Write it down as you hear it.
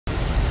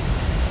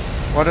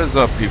What is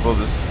up, people?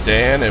 This is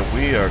Dan, and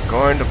we are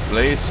going to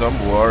play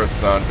some War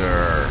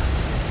Thunder.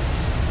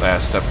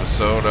 Last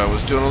episode, I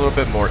was doing a little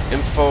bit more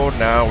info.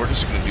 Now we're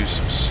just going to do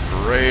some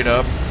straight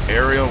up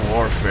aerial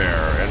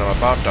warfare. And I'm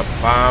about to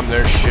bomb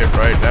their shit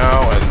right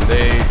now, and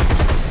they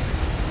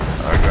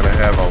are going to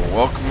have a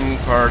welcoming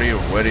party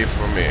ready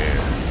for me.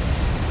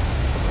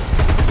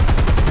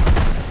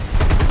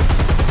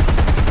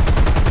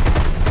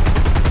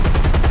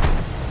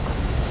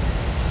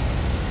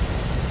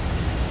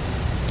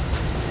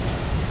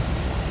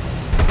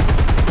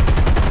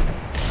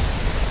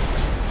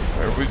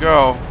 There we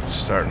go.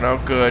 Starting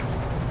out good.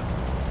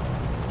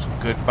 Some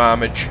good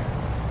bombage.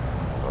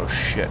 Oh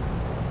shit.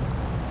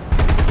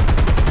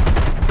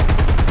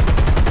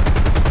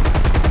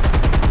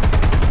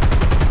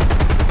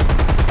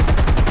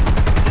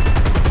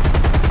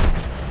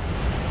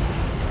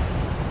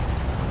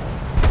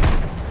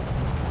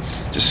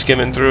 Just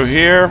skimming through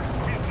here.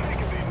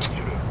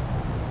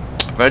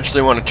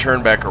 Eventually want to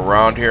turn back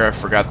around here. I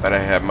forgot that I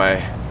have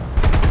my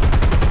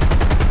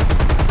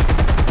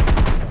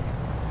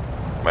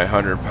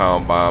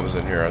 100-pound bombs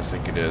in here, I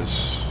think it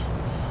is.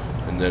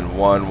 And then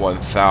one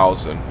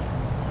 1,000.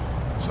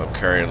 So I'm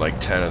carrying like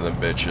 10 of them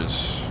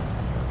bitches.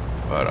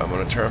 But I'm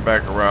going to turn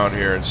back around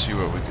here and see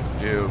what we can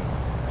do.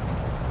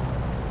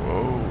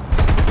 Whoa.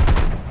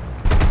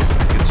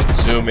 Get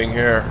some zooming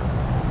here.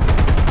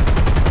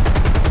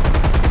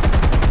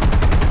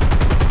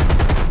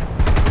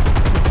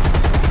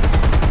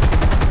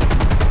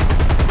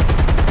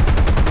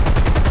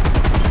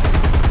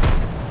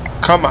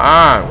 Come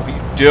on, what are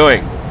you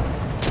doing?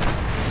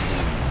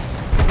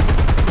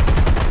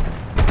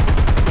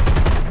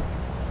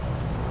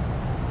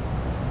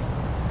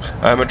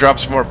 I'm gonna drop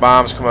some more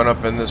bombs coming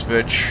up in this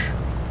bitch.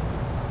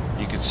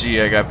 You can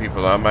see I got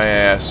people on my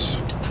ass.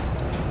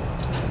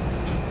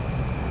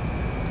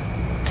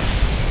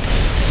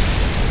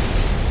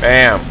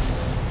 Bam.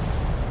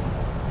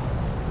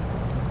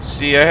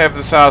 See, I have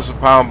the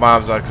 1,000-pound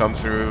bombs that come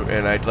through,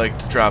 and I'd like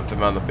to drop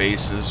them on the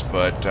bases,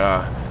 but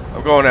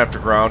I'm going after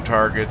ground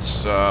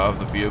targets of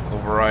the vehicle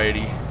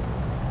variety.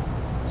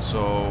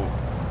 So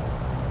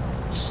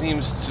it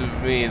seems to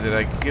me that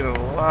I could get a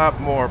lot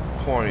more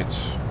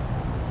points.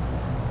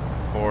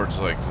 Boards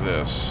like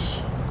this.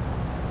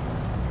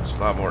 It's a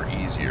lot more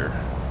easier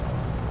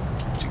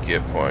to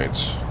get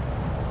points.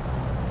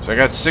 So I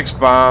got 6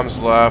 bombs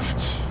left.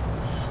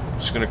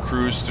 Just gonna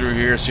cruise through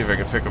here, see if I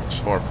can pick up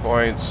some more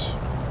points.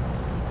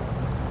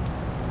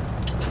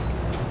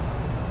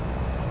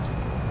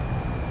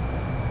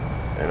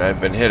 And I've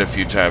been hit a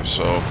few times,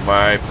 so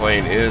my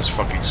plane is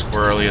fucking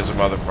squirrely as a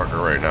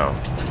motherfucker right now.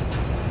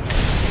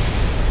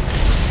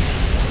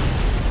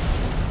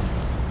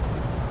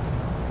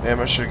 Damn,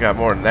 I should have got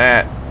more than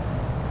that.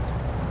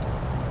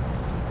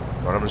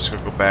 But I'm just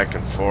gonna go back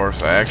and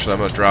forth. I'm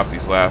gonna drop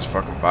these last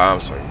fucking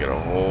bombs so I can get a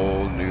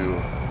whole new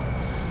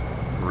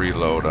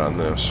reload on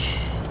this.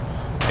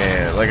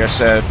 And like I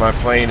said, my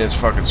plane is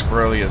fucking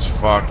squirrely as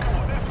fuck.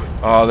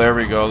 Oh, there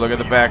we go. Look at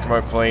the back of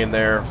my plane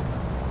there.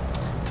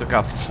 Took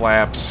out the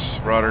flaps,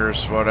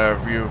 rudders,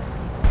 whatever you.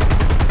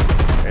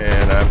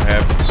 And I'm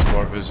having some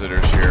more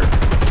visitors here.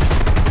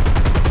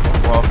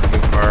 A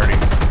welcoming party.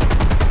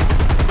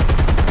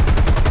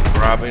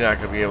 Probably not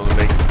gonna be able to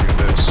make it through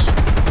this.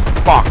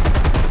 Fuck!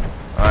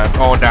 I'm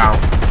going down.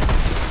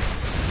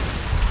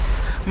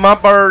 My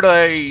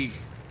birthday!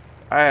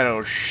 I had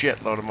a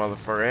shitload of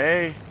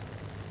motherfucker.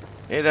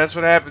 Hey, that's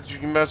what happens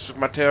when you mess with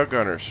my tail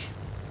gunners.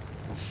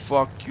 I'll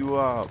fuck you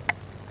up.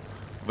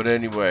 But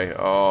anyway,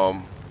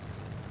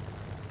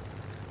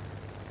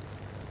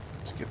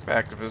 let's get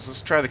back to this.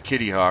 Let's try the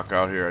Kitty Hawk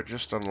out here. I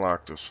just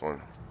unlocked this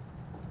one.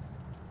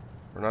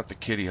 Or not the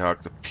Kitty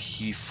Hawk, the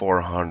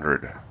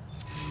P400.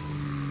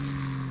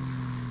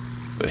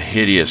 The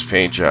hideous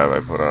paint job I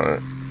put on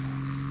it.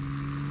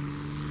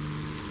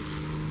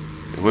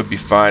 It would be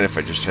fine if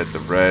I just had the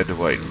red,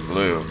 white, and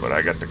blue, but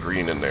I got the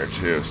green in there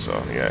too, so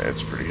yeah,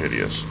 it's pretty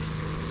hideous.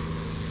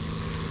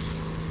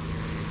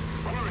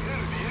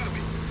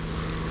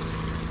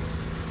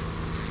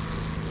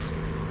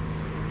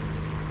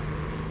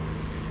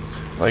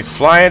 Like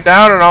flying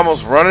down and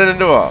almost running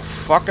into a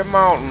fucking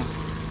mountain.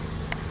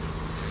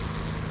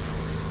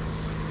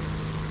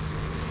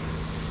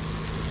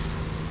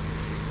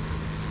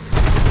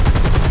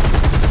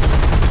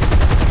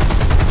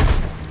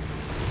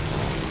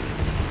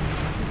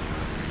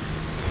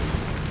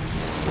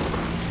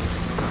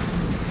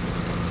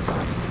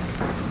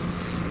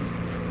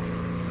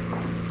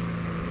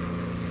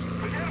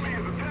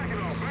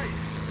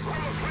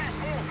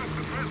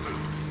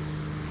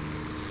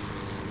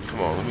 Come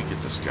on, let me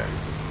get this guy.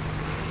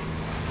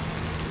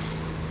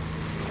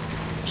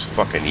 This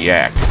fucking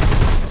yak. I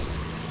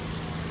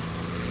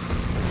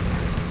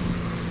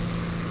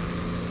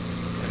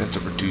have to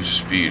reduce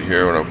speed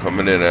here when I'm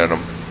coming in at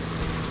him.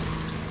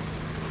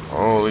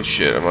 Holy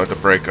shit, I'm about to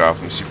break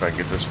off and see if I can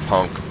get this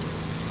punk.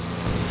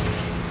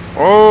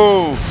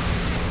 Oh!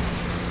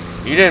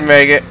 You didn't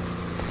make it.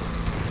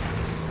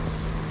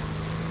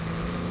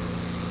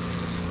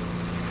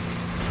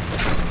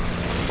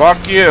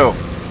 Fuck you.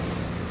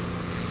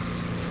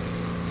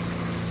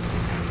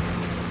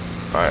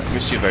 Alright, let me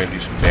see if I can do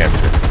some damage.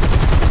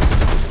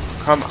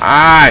 Come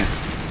on!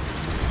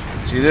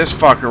 See, this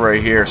fucker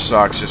right here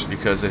sucks just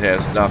because it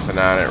has nothing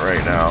on it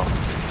right now.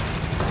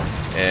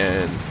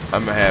 And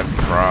I'm gonna have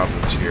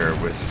problems here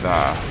with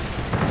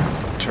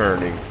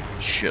turning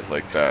shit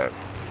like that.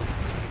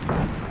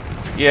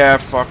 Yeah,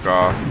 fuck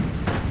off.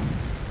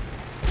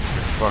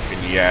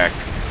 Fucking yak.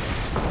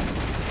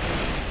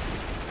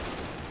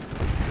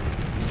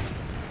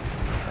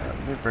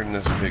 Let me bring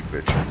this big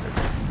bitch in here.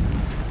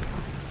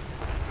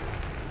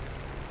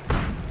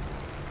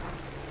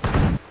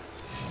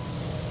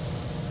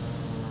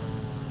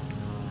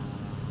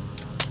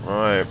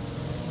 Alright.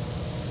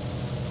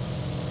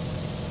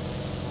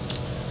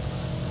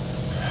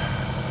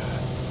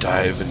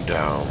 Diving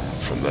down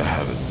from the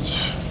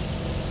heavens.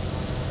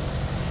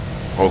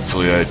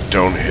 Hopefully I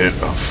don't hit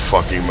a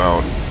fucking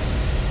mountain.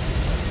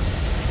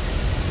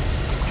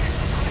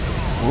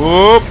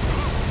 Whoop!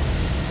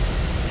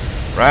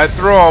 Right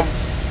through them.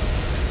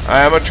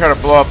 I'm gonna try to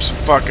blow up some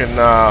fucking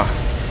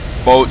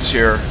boats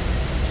here.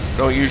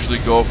 Don't usually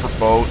go for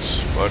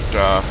boats, but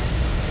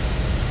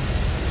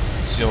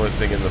it's the only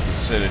thing in the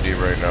vicinity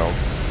right now.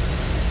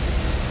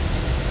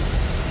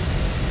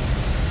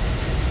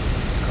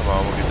 Come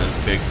on, we'll get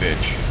this big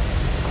bitch.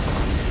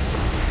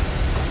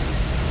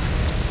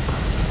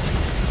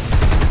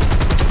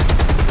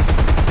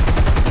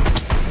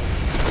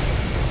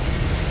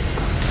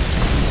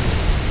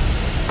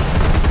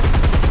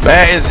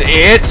 That is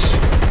it?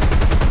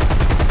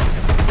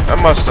 I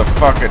must have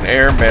fucking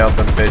airmailed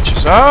them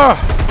bitches. Ah!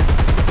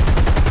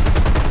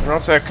 I don't know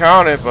if that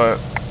counted, but...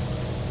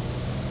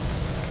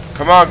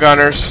 Come on,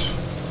 gunners.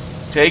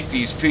 Take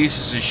these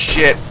pieces of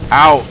shit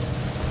out.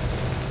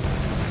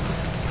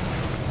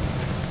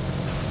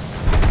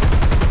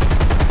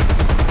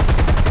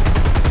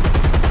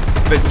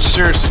 Been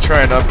seriously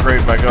trying to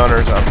upgrade my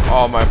gunners on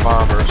all my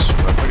bombers.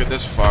 But look at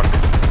this fuck.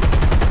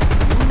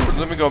 Ooh,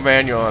 let me go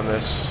manual on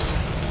this.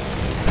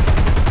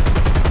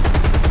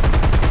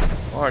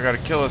 Oh, I got a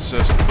kill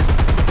assist.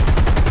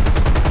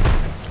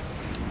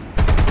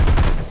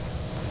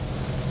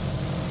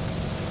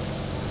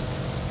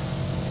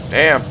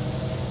 Damn.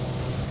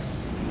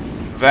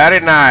 Very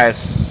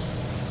nice.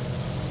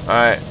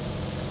 Alright.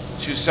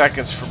 2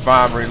 seconds for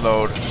bomb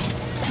reload.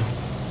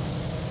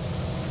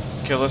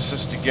 Kill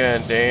assist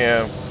again,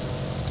 damn.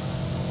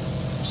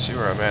 Let's see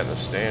where I'm at in the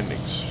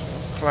standings.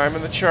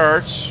 Climbing the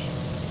charts.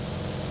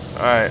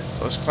 Alright,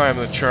 let's climb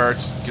the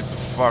charts and get the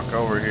fuck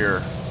over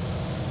here.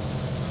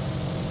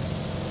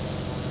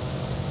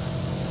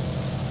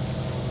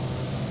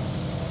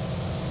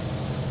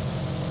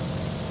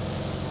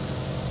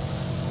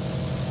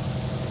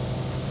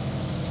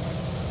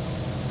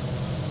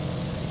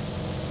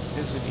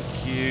 Isn't he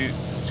cute?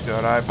 He's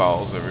got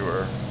eyeballs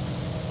everywhere.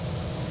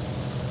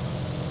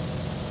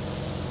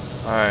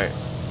 Alright.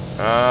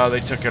 They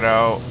took it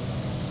out.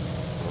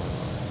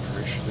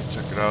 Pretty sure they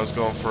took it out. I was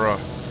going for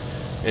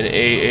an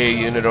AA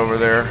unit over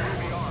there.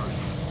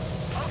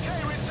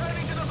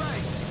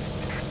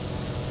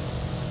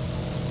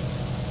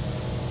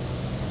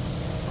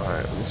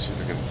 Alright, let me see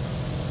if I can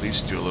at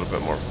least do a little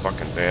bit more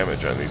fucking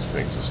damage on these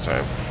things this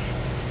time.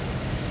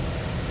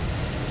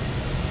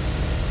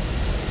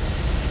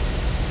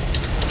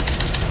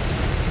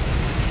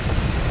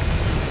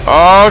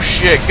 Oh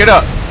shit, get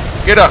up!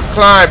 Get up,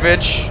 climb,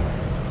 bitch!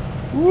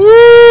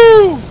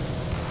 Woo!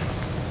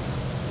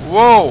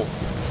 Whoa!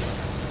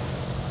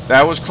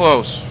 That was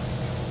close.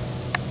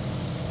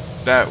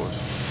 That was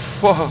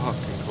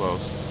fucking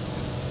close.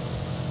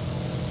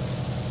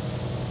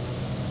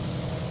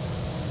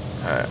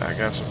 I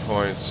got some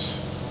points.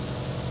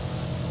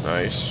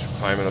 Nice.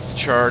 Climbing up the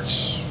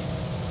charts.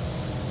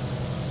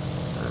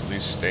 Or at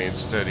least staying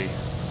steady.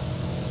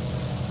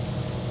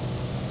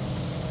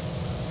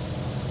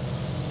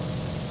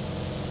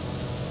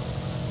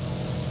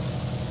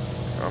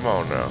 Come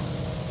on now.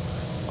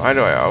 Why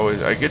do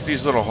I get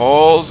these little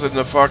holes in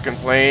the fucking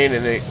plane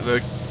and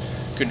the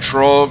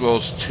control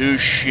goes to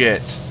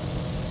shit.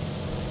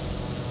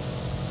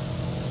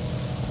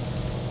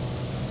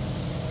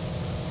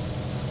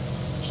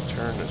 Let's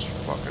turn this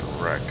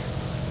fucking wreck.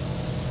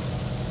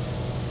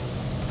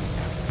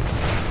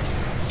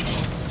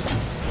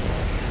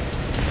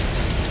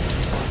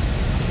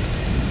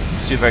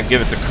 See if I can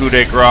give it the coup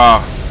de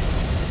grace.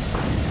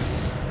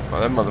 Oh,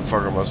 that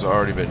motherfucker must have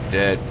already been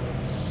dead.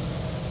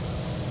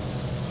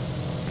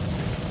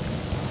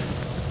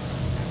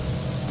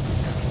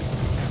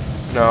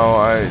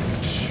 No,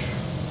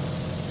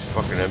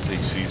 fucking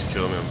MTCs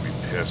kill me, I'm gonna be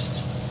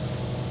pissed.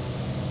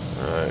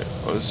 Alright,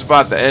 well this is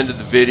about the end of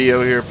the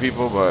video here,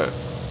 people, but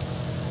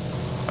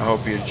I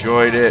hope you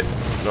enjoyed it.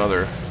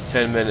 Another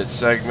 10-minute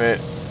segment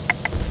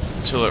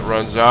until it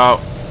runs out.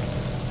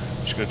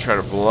 I'm just gonna try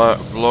to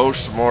blow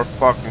some more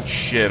fucking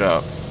shit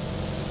up.